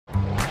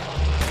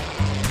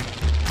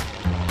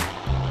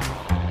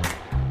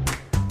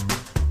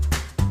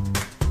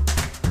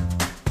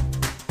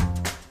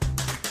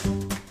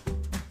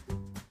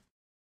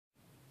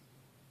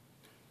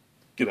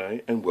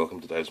G'day and welcome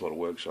to Dave's Model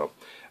Workshop.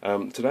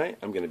 Today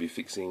I'm going to be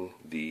fixing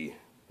the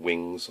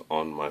wings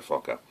on my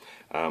Fokker.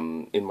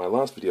 In my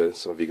last video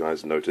some of you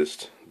guys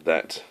noticed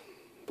that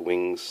the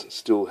wings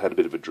still had a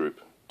bit of a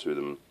droop to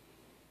them,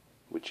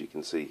 which you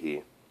can see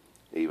here,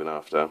 even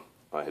after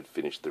I had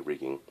finished the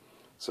rigging.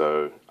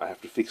 So I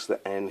have to fix the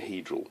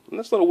anhedral, and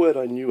that's not a word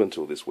I knew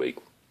until this week.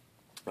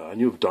 I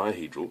knew of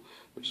dihedral,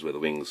 which is where the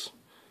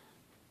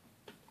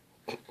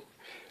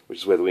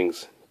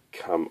wings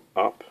come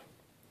up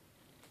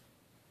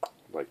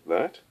like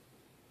that,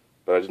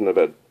 but I didn't know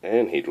about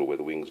anhedral, where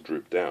the wings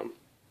droop down.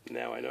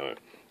 Now I know.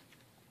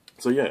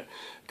 So yeah,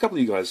 a couple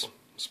of you guys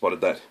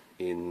spotted that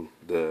in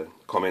the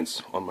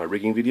comments on my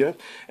rigging video,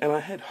 and I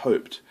had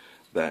hoped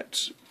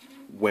that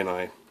when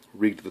I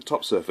rigged the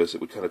top surface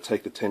it would kind of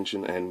take the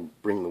tension and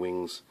bring the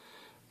wings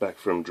back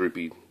from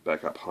droopy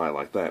back up high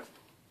like that.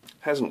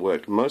 Hasn't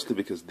worked, mostly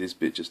because this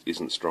bit just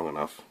isn't strong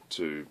enough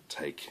to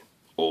take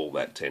all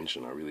that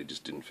tension. I really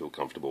just didn't feel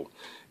comfortable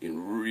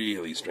in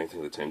really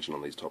strengthening the tension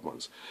on these top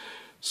ones.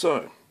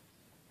 So,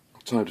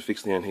 time to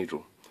fix the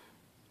anhedral.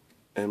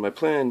 And my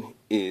plan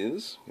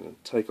is, I'm going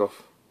to take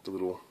off the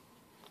little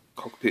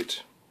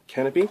cockpit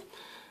canopy.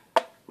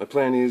 My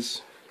plan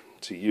is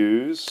to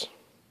use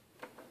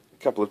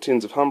a couple of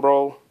tins of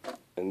Humbrol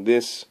and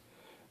this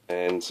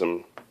and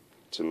some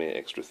Tamiya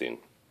extra thin.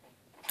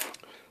 So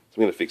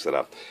I'm going to fix that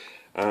up.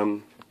 Yeah,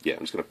 I'm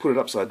just going to put it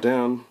upside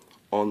down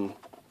on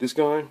this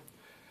guy,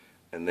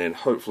 and then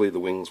hopefully the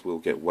wings will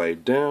get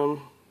weighed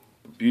down.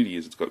 The beauty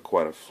is it's got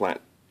quite a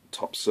flat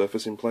top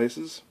surface in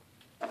places.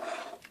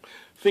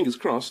 Fingers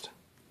crossed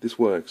this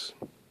works.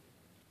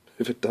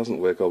 If it doesn't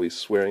work I'll be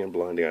swearing and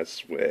blinding, I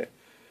swear.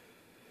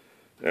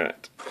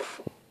 Alright.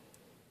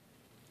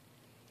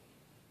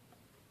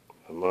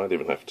 I might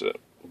even have to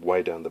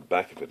weigh down the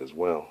back of it as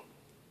well.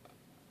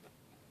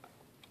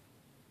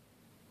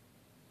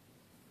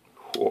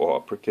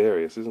 Whoa,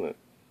 precarious, isn't it?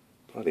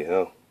 Bloody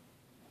hell.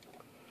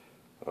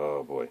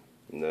 Oh boy.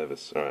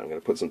 Nervous. Alright, I'm going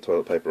to put some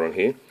toilet paper on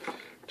here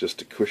just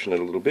to cushion it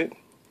a little bit.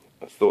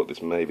 I thought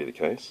this may be the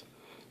case,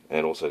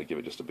 and also to give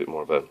it just a bit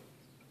more of a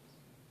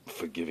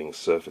forgiving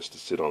surface to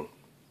sit on.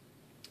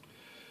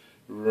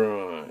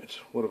 Right,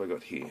 what have I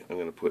got here? I'm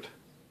going to put...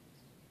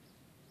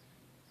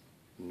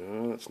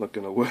 No, that's not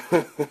going to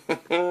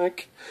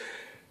work.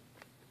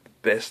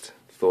 Best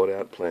thought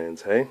out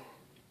plans, hey?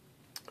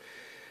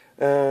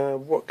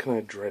 What can I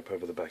drape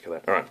over the back of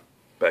that? Alright,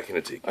 back in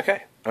a tick.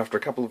 Okay, after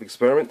a couple of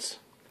experiments,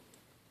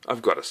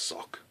 I've got a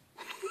sock.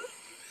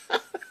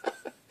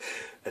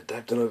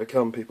 Adapt and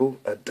overcome, people.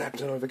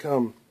 Adapt and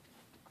overcome.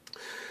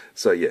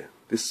 So yeah,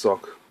 this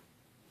sock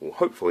will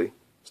hopefully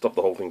stop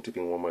the whole thing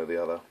tipping one way or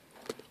the other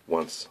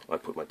once I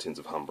put my tins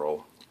of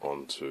Humbrol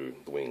onto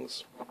the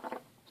wings.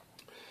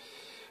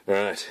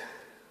 Alright,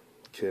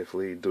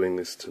 carefully doing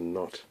this to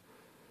not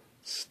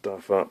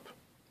stuff up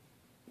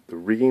the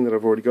rigging that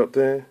I've already got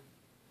there.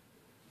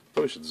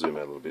 Probably should zoom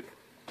out a little bit.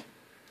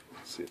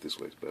 Let's see if this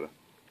works better.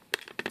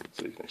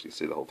 So you can actually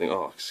see the whole thing.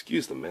 Oh,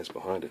 excuse the mess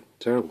behind it.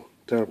 Terrible,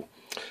 terrible.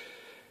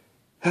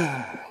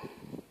 Alright.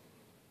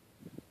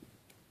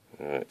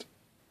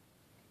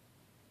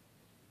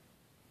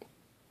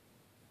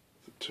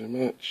 Is it too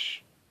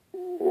much?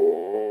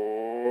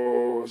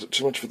 Oh, is it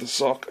too much for the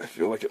sock? I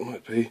feel like it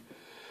might be.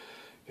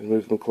 Gonna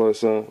move them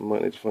closer. I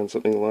might need to find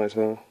something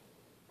lighter.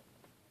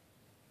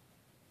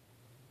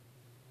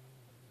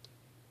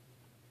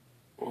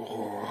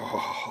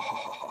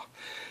 Oh.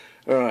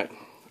 Alright.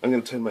 I'm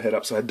going to turn my head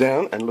upside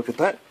down and look at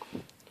that,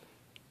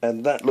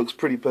 and that looks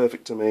pretty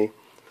perfect to me.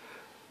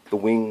 The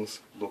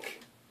wings look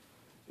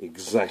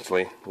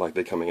exactly like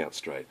they're coming out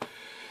straight.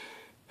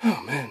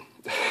 Oh man.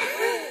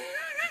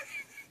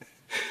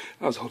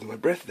 I was holding my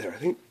breath there, I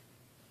think.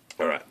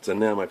 Alright, so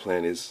now my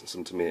plan is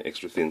some Tamiya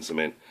extra thin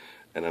cement,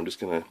 and I'm just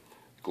going to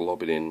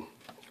glob it in.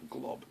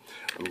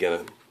 I'm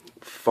going to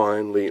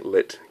finely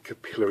let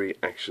capillary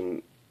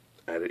action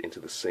add it into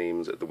the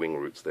seams at the wing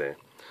roots there.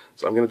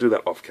 So I'm going to do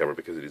that off camera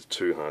because it is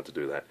too hard to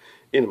do that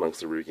in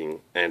amongst the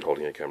rigging and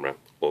holding a camera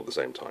all at the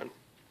same time.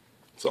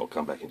 So I'll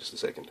come back in just a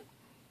second.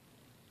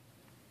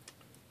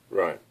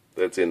 Right,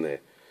 that's in there.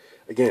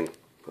 Again,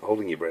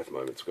 holding your breath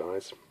moments,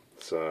 guys.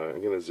 So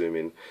I'm going to zoom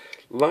in.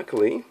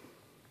 Luckily,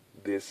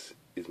 this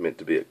is meant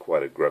to be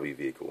quite a grubby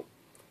vehicle.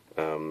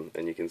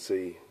 And you can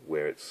see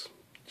where it's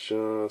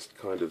just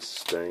kind of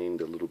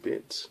stained a little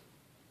bit.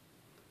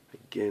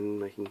 Again,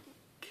 making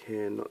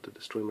care not to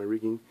destroy my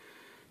rigging.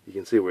 You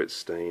can see where it's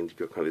stained. You've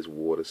got kind of this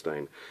water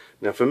stain.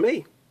 Now for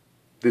me,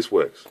 this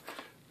works.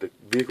 The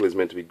vehicle is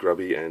meant to be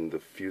grubby and the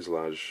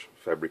fuselage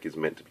fabric is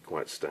meant to be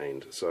quite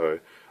stained. So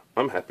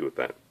I'm happy with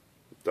that.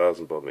 It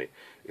doesn't bother me.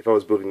 If I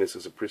was building this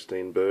as a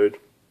pristine bird,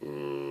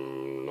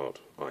 not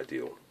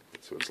ideal.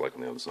 That's what it's like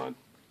on the other side.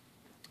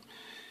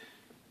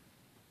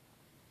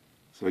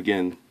 So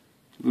again,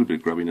 a little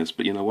bit of grubbiness,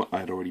 but you know what? I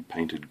had already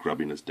painted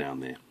grubbiness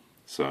down there.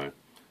 So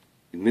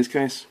in this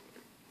case,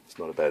 it's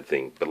not a bad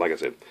thing. But like I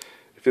said,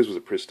 if this was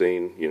a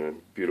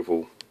pristine,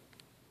 beautiful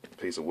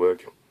piece of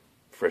work,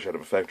 fresh out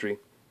of a factory,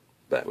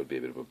 that would be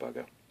a bit of a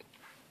bugger.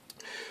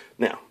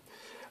 Now,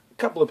 a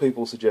couple of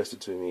people suggested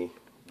to me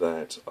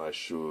that I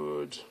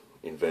should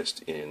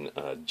invest in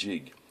a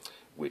jig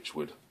which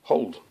would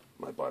hold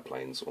my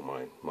biplanes or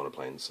my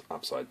monoplanes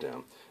upside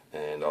down.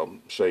 And I'll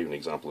show you an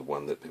example of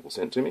one that people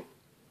sent to me.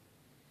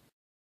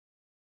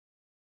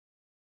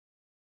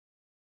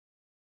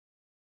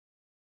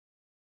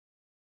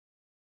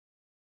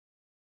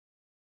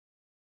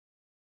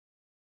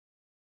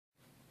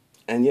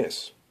 And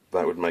yes,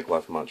 that would make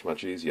life much,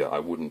 much easier. I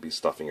wouldn't be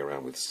stuffing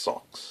around with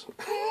socks.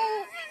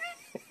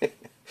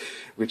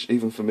 Which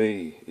even for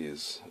me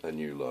is a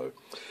new low.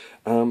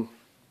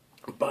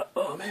 But,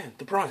 oh man,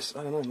 the price,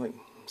 I don't know, like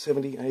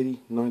 $70, $80,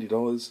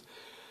 $90.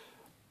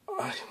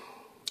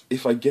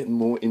 If I get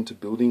more into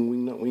building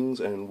wingnut wings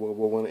and World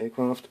War I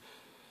aircraft,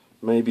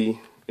 maybe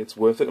it's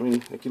worth it. I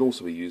mean, it could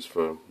also be used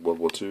for World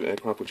War II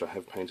aircraft, which I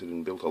have painted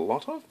and built a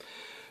lot of.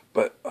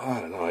 But, I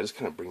don't know, I just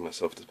can't bring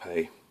myself to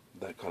pay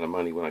that kind of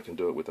money when I can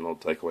do it with an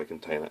old takeaway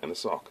container and a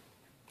sock.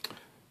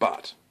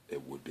 But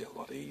it would be a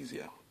lot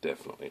easier,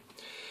 definitely.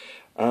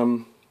 I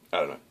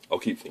don't know, I'll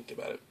keep thinking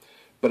about it.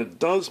 But it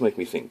does make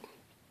me think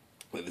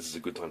that this is a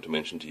good time to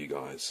mention to you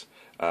guys,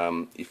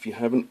 if you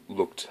haven't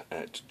looked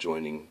at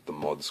joining the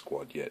mod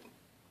squad yet,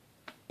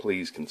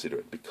 please consider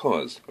it,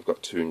 because I've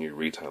got 2 new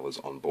retailers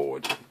on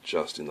board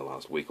just in the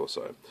last week or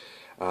so.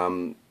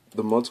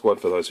 The mod squad,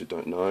 for those who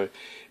don't know,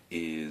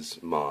 is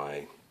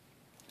my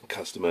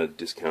customer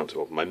discount,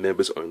 or my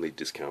members only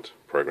discount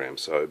program.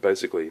 So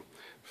basically,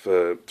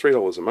 for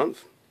 $3 a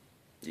month,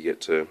 you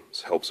get to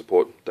help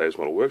support Dave's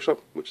Model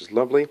Workshop, which is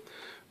lovely,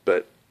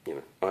 but you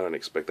know, I don't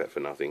expect that for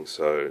nothing.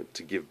 So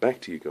to give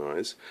back to you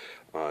guys,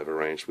 I've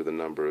arranged with a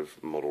number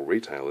of model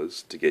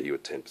retailers to get you a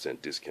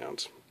 10%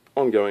 discount.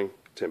 Ongoing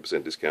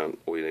 10% discount.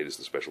 All you need is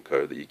the special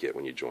code that you get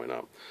when you join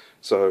up.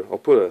 So I'll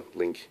put a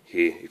link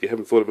here. If you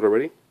haven't thought of it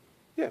already,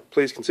 yeah,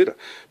 please consider.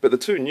 But the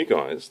 2 new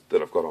guys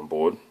that I've got on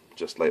board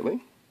just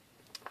lately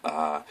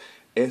are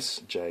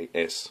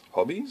SJS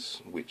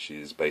Hobbies, which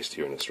is based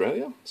here in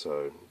Australia,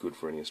 so good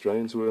for any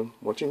Australians who are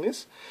watching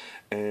this.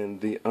 And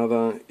the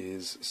other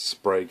is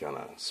Spray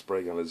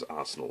Gunner's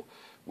Arsenal,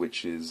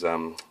 which is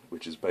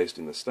based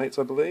in the States,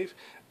 I believe,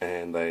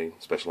 and they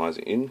specialise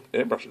in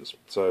airbrushes.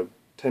 So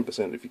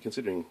 10%, if you're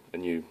considering a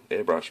new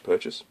airbrush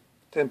purchase,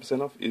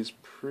 10% off is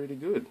pretty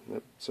good.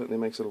 That certainly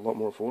makes it a lot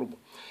more affordable.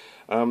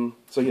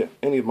 So yeah,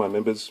 any of my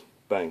members,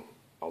 bang,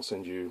 I'll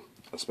send you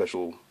a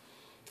special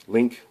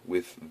link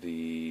with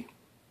the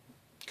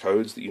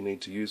codes that you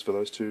need to use for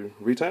those 2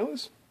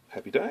 retailers.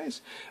 Happy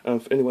days.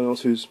 For anyone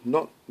else who's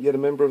not yet a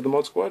member of the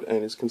mod squad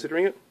and is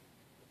considering it,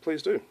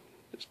 please do.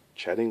 Just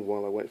chatting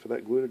while I wait for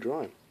that glue to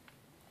dry.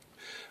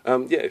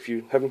 Yeah, if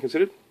you haven't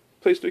considered,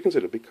 please do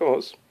consider,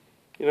 because,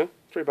 you know,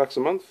 $3 a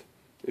month,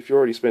 if you're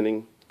already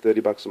spending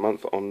 $30 a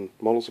month on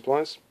model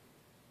supplies,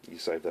 you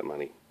save that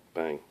money.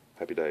 Bang.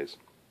 Happy days.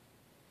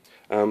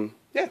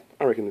 Yeah,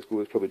 I reckon this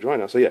glue is probably dry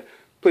now, so yeah,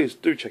 please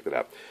do check that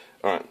out.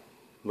 Alright,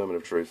 moment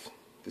of truth.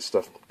 This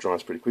stuff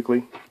dries pretty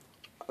quickly.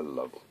 I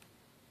love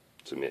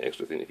to me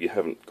extra thin. If you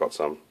haven't got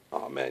some,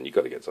 oh man, you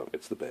got to get some.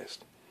 It's the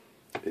best.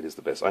 It is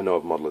the best. I know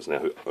of modelers now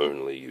who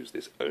only use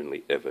this,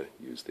 only ever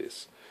use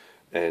this.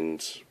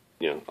 And,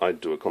 you know, I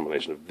do a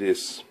combination of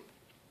this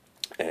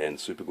and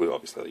super glue.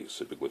 Obviously I use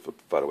super glue for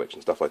photo etch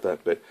and stuff like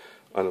that, but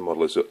I know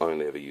modelers who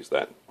only ever use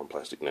that on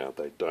plastic now.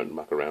 They don't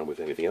muck around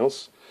with anything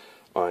else.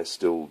 I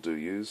still do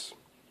use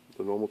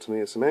the normal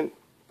Tamiya cement,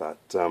 but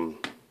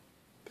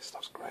this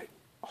stuff's great.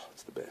 Oh,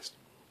 it's the best.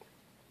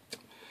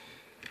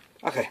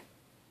 Okay,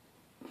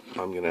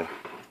 I'm going to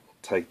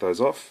take those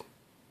off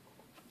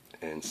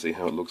and see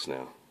how it looks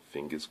now.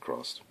 Fingers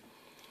crossed.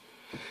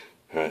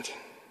 Alright,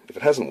 if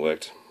it hasn't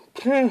worked,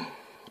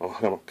 I'll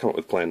come up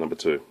with plan number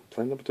 2.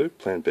 Plan number 2?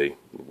 Plan B,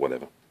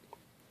 whatever.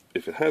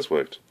 If it has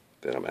worked,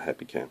 then I'm a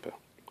happy camper.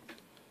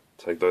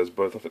 Take those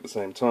both off at the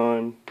same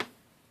time.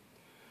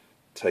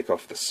 Take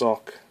off the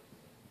sock.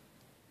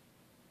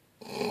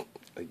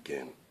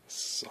 Again,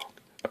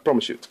 sock. I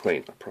promise you it's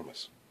clean, I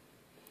promise.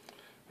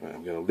 Right,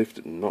 I'm going to lift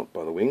it not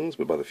by the wings,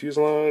 but by the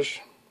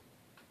fuselage.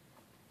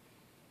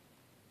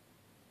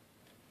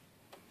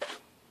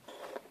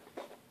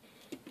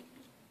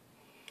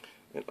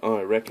 And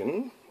I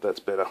reckon that's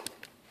better.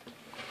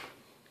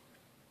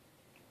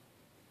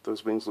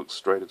 Those wings look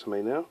straighter to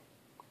me now.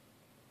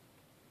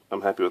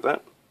 I'm happy with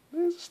that.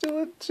 There's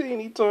still a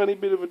teeny tiny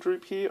bit of a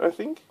droop here, I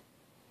think.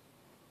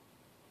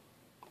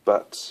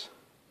 But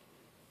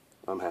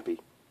I'm happy.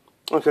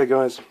 Okay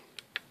guys,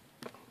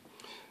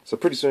 so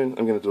pretty soon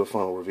I'm going to do a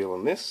final reveal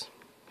on this,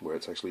 where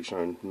it's actually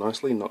shown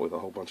nicely, not with a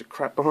whole bunch of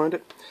crap behind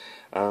it.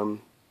 Hope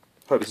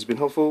this has been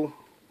helpful.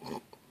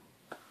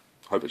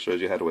 Hope it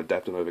shows you how to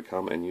adapt and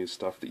overcome and use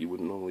stuff that you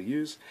wouldn't normally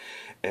use.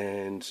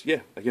 And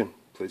yeah, again,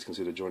 please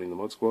consider joining the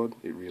mod squad.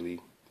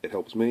 It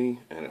helps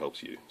me and it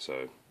helps you,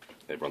 so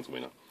everyone's a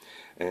winner.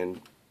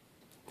 And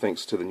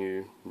thanks to the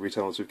new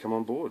retailers who've come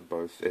on board,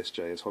 both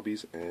SJS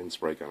Hobbies and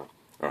Spray Gunner.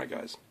 Alright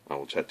guys, I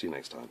will chat to you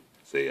next time.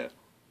 See ya.